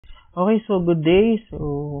Okay, so good day.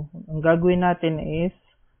 So, ang gagawin natin is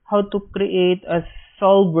how to create a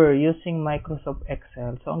solver using Microsoft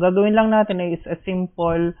Excel. So, ang gagawin lang natin is a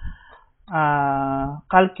simple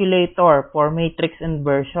calculator for matrix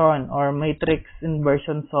inversion or matrix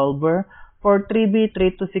inversion solver for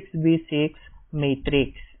 3B3 to 6B6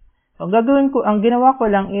 matrix. So, ang ginawa ko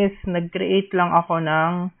lang is nag-create lang ako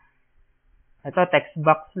ng ito, text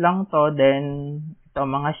box lang to, then ito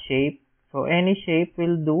mga shape. So, any shape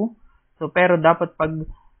will do. So, pero dapat pag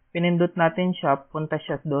pinindot natin siya, punta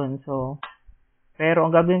siya doon. So, pero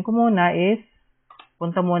ang gagawin ko muna is,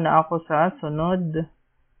 punta muna ako sa sunod.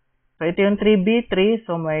 So, ito yung 3B3.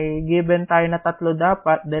 So, may given tayo na 3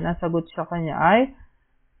 dapat. Then, ang sagot sa kanya ay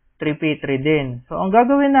 3P3 din. So, ang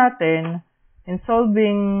gagawin natin, in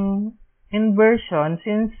solving inversion,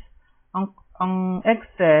 since ang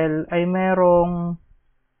Excel ay merong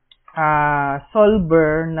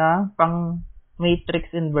solver na pang matrix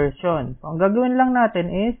inversion. So, ang gagawin lang natin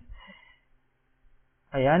is,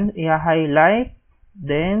 ayan, i-highlight,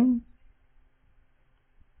 then,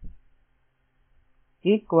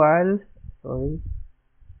 equals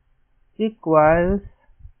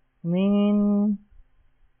mean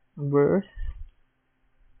verse,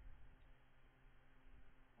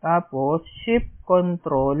 tapos, shift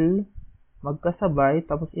control, magkasabay,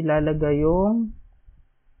 tapos ilalagay yung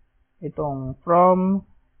itong from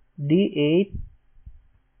D8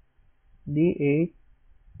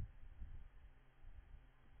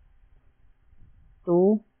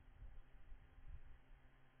 to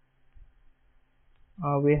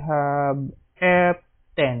we have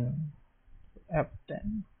F10.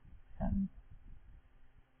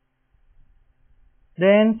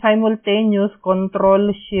 Then simultaneous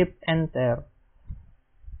control shift enter.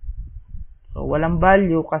 So walang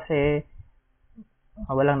value kasi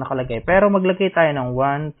walang nakalagay. Pero maglagay tayo ng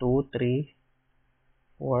 1, 2, 3,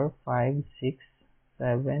 4, 5, 6,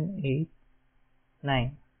 7, 8,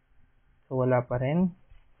 9. So wala pa rin.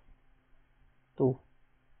 2.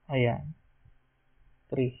 Ayan.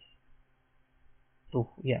 3.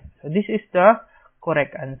 2. Yan. So this is the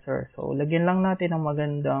correct answer. So lagyan lang natin ng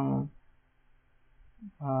magandang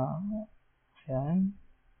ayan.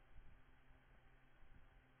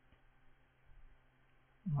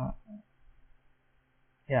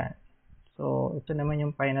 Yan. So ito naman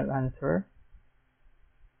yung final answer.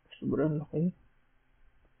 Sobrang laki.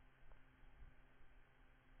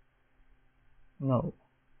 No.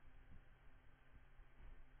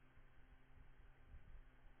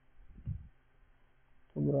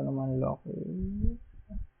 Sobrang naman laki.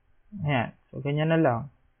 Ayan. So ganyan na lang.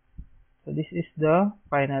 So this is the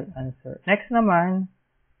final answer. Next naman,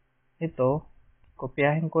 ito,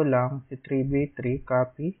 kopyahin ko lang si 3B3,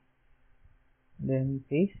 copy, then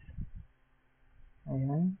paste.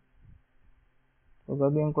 Ayan. So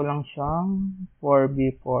gagawin ko lang siyang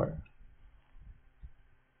 4B4.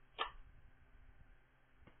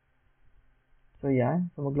 So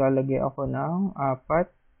yan. So maglalagay ako ng 4.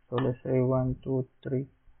 So let's say 1, 2, 3,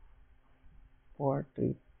 4,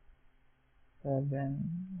 3, 7,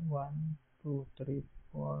 1, 2, 3,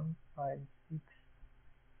 4, 5, 6.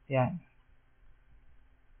 Yan.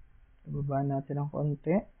 Ibaba natin ng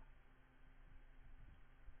konti.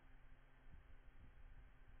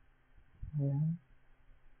 Ayan.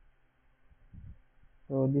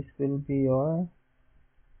 So this will be your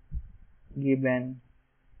given.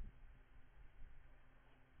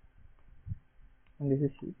 And this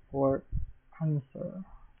is for answer.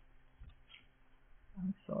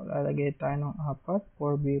 So, lalagay tayo ng 4,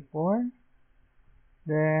 4B4.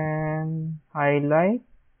 Then, highlight.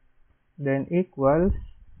 Then, equals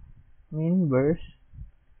mean verse.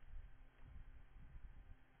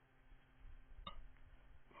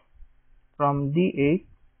 From D8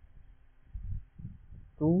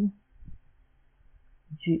 to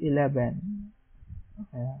G11.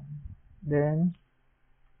 Ayan. Then,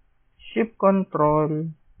 shift control,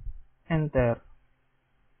 enter.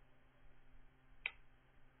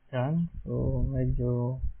 Yan. So,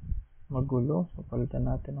 medyo magulo. So, palitan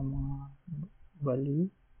natin ng mga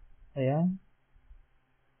bali. Ayan.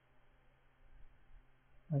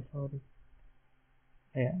 Ay, sorry.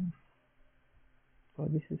 Ayan.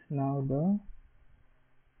 So, this is now the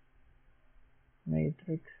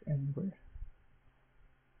matrix inverse.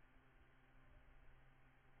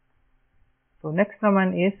 So, next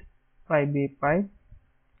naman is 5B5.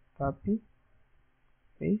 Copy.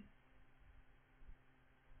 Paste.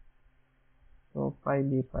 So,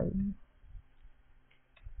 5B5.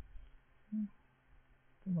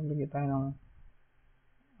 So, maglagay tayo ng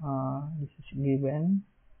this is given.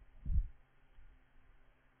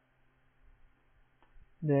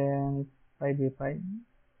 Then, 5B5.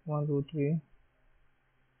 1, 2, 3,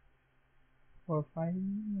 4, 5.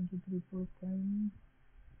 1, 2, 3, 4, 5.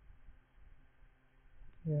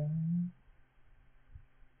 Yan.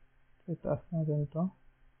 So, itaas natin to.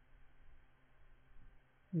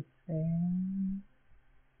 The same.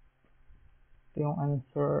 Ito yung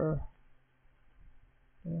answer.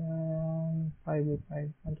 Yan. 5 with 5.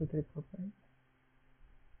 1, 2, 3, 4, 5.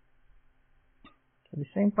 So, the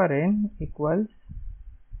same pa rin. Equals.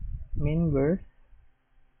 Inverse.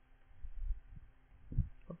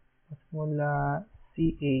 Mula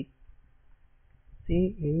C8.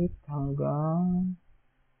 C8 hanggang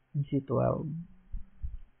G12.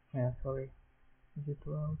 Yeah, sorry.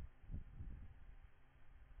 G12.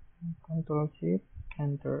 Control Shift,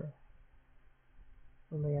 Enter.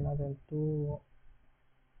 So, lagyan natin 2.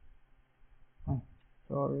 Ay,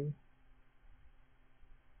 sorry.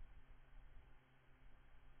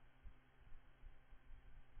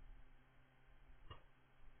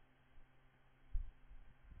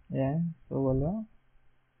 Ayan. So, wala.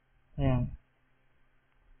 Ayan.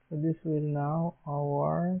 So, this will now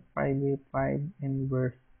our 5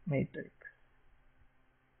 inverse matrix.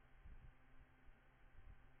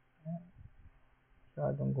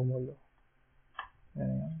 Masyadong gumulo.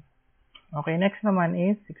 Ayan. Okay, next naman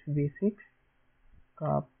is 6b6.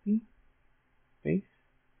 Copy. Paste.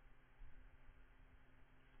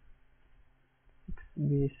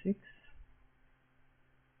 6b6.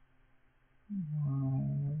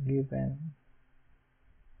 Given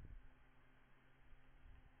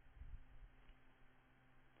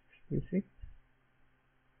 6b6.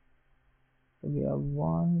 So we have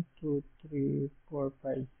 1, 2, 3, 4,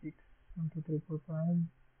 5, 6. 1, 2, 3, 4, 5,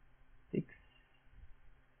 6.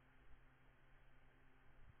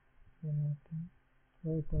 Yan natin.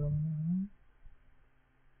 So ito lang na.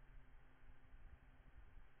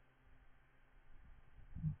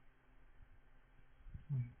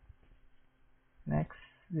 Next,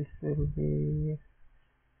 this will be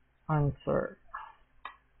answer.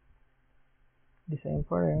 The same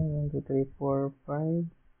for rin. 1, 2, 3, 4,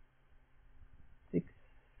 5, 6.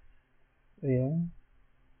 Ayan.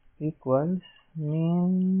 Equals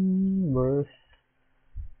inverse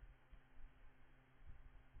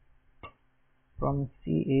from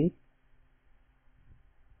C8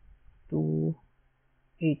 to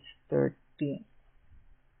H13.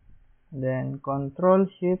 Then, Control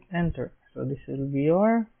Shift Enter. So, this will be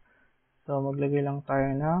your, so, maglagay lang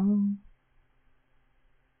tayo ng,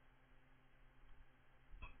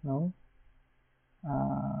 no,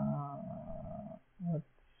 what,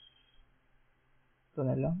 ito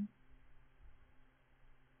na lang.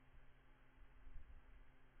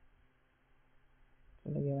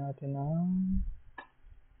 So, lagyan natin ng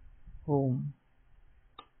home.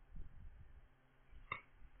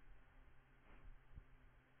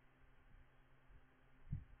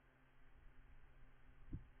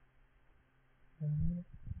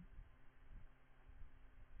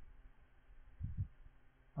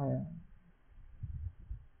 Ayan.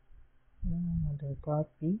 Another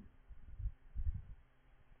copy.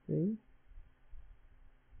 Paste.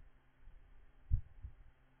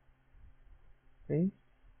 Paste.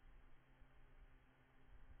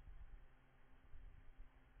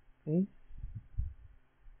 Paste.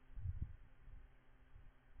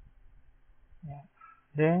 Ayan.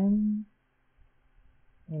 Then,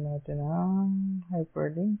 yun natin ang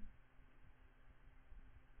hyperlink.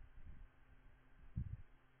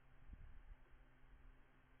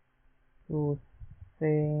 So,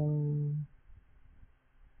 same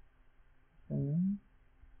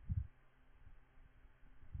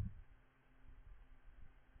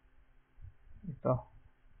ito.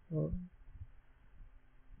 So,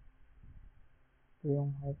 ito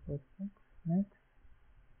yung hypertext. Next,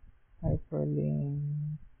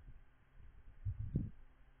 hyperlink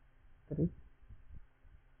 3.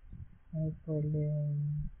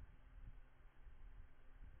 Hyperlink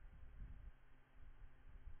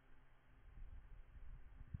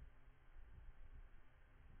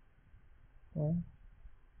 4.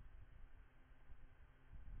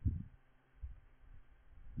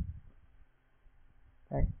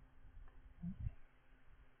 Right.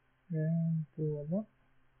 Then, to ano,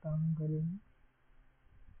 tanggalin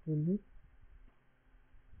ulit.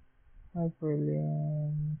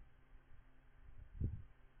 Hyperlink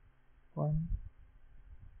 1.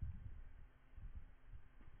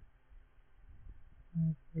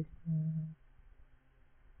 Hyperlink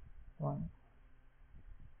 1.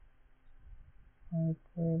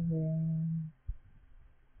 Hyperlink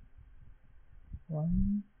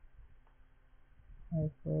 1.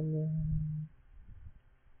 Hyperlink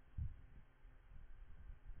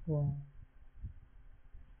 1.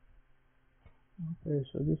 Okay,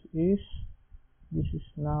 so this is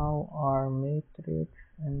now our matrix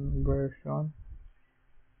inversion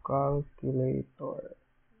calculator.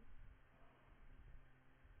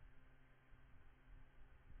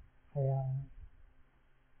 Ayan.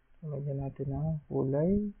 So, lagyan natin ng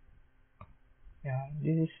kulay. Ayan.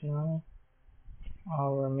 This is now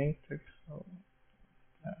our matrix. So,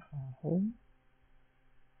 home.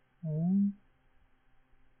 Ayan.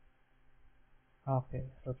 Okay.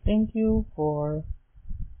 So, thank you for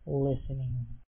listening.